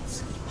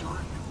secrets of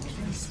dark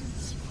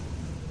places.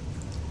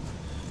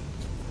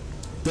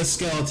 The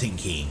Skeleton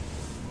Key.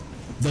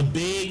 The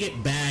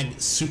big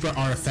bag super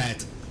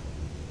artifact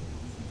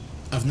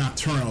of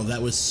Nocturnal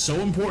that was so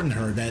important to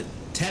her that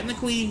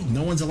technically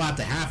no one's allowed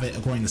to have it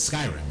according to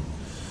Skyrim.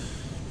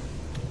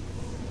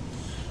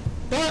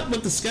 But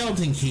with the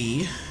Skeleton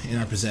Key in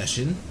our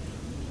possession,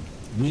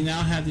 we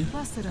now have the...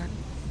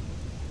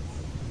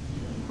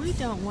 We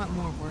don't want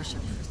more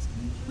worshippers.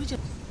 We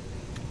just...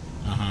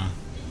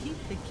 Keep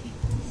the key.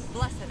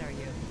 Blessed are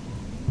you.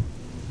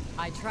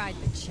 I tried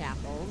the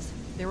chapels.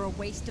 They're a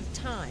waste of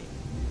time.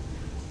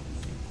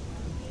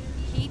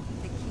 Keep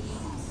the key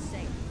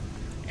safe.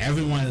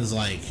 Everyone is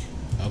like,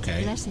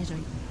 okay. Blessed are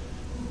you.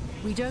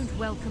 We don't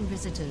welcome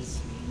visitors,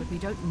 but we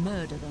don't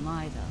murder them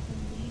either.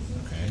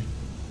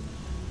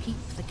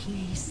 keep the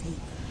key safe.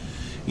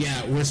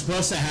 Yeah, we're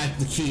supposed to have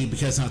the key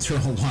because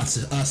Nocturnal wants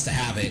us to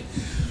have it.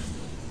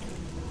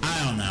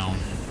 I don't know.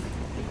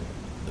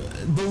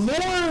 The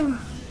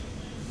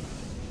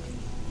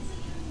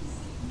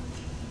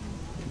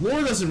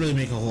lore doesn't really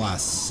make a whole lot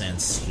of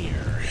sense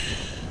here.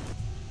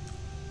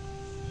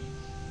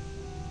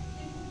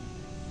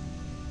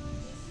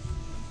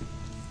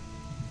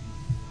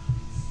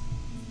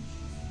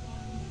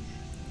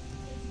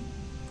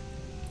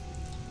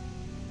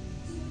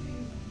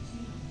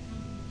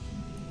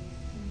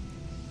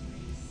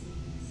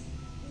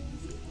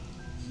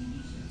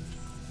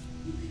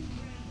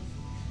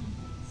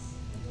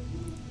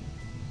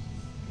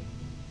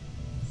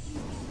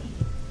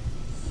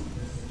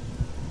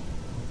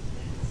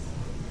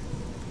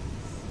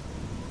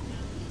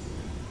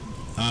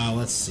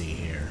 Let's see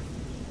here.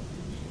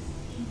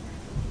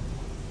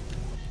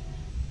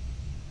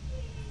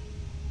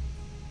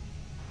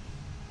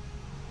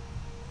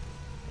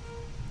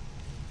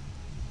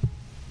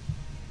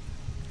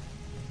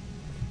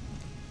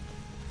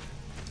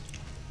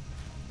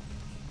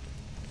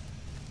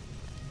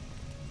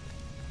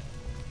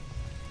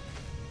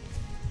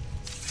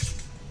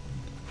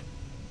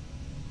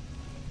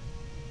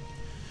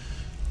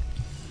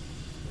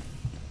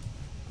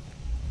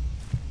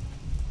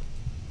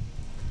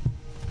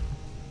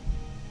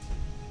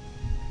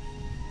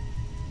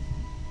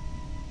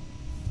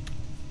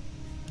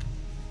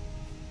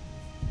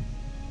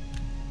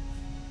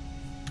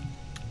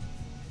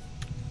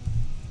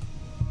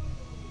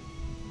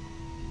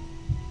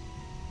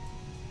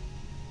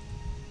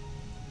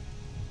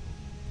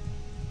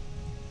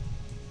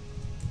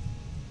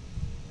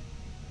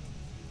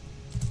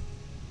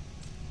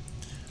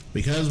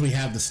 Because we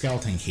have the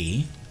skeleton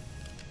key,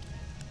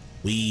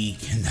 we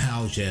can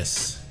now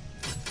just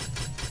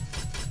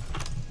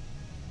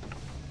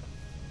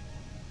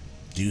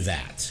do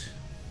that.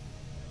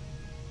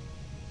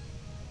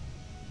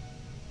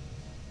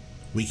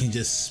 We can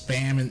just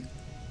spam and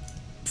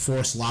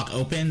force lock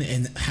open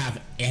and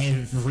have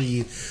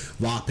every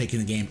lockpick in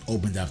the game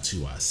opened up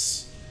to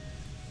us.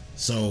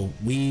 So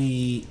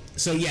yeah,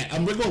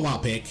 I'm gonna go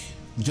lockpick,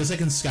 just like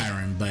in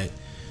Skyrim, but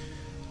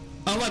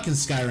unlike in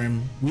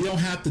Skyrim, we don't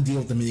have to deal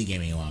with the minigame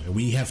any longer.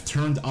 We have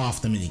turned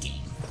off the minigame.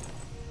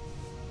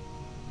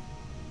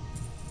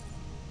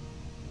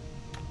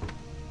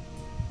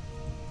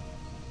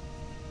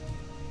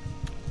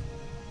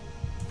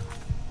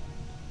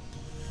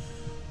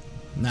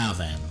 Now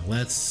then,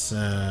 let's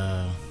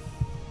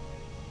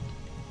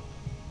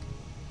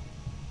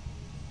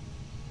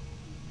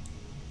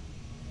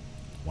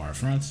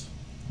Waterfront.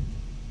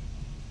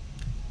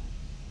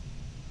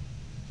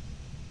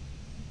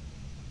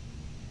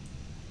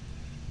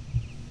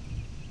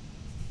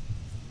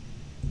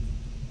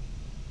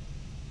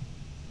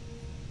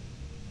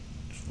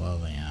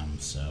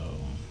 So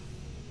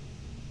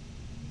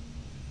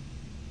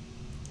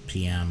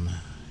PM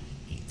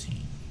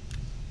 18.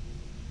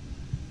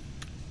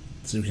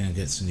 So we're gonna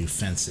get some new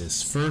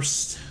fences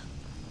first.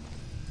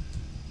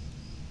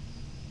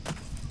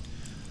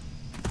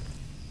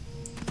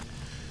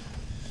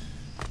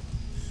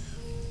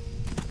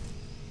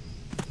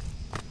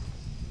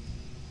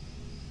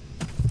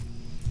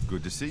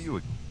 Good to see you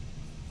again.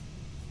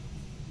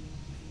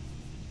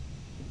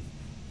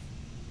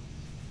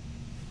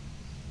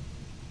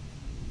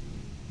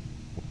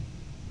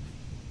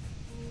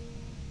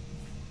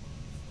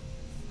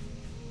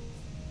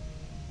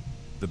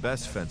 The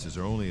best fences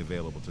are only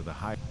available to the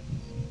high.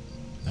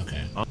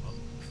 Okay. All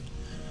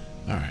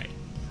right.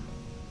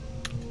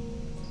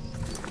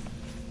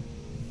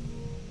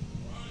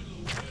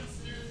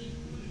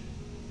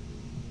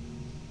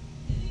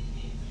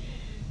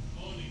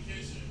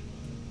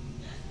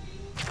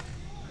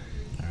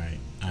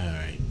 All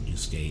right. You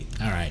skate.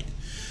 All right.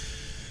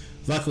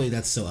 Luckily,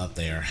 that's still up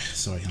there,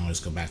 so I can always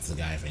go back to the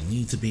guy if I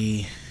need to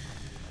be.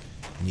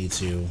 Need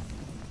to.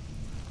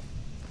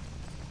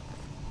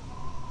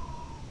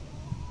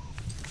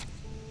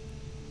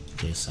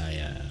 Case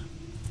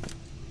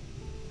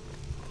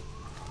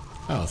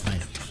oh,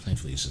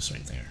 thankfully it's just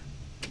right there.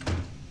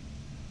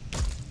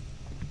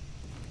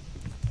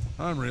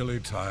 I'm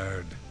really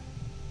tired.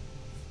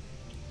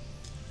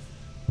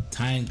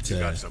 Time to. You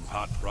got some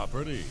hot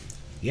property?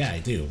 Yeah, I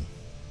do.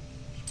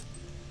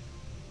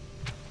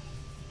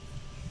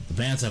 The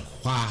band's a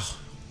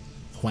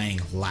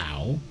Huang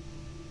Lao.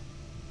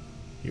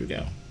 Here we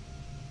go.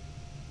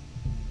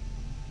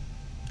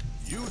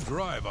 You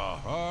drive a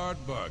hard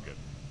bargain.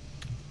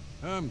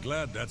 I'm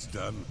glad that's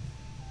done.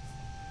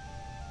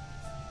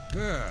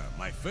 Yeah,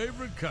 my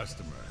favorite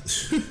customer.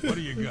 What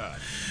do you got?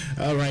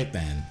 All right,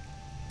 then.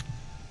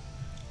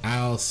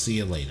 I'll see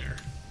you later.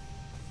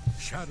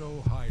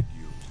 Shadow hide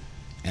you.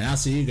 And I'll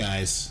see you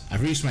guys.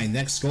 I've reached my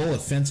next goal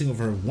of fencing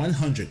over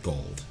 100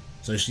 gold.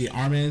 So I should get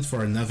armament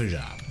for another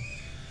job.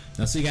 And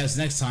I'll see you guys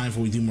next time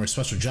when we do more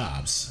special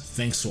jobs.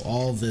 Thanks to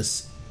all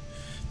this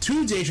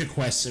 2 Daedric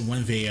quests in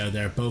one video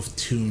that are both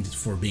tuned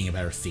for being a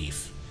better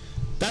thief.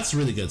 That's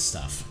really good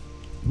stuff.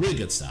 Really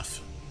good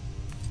stuff.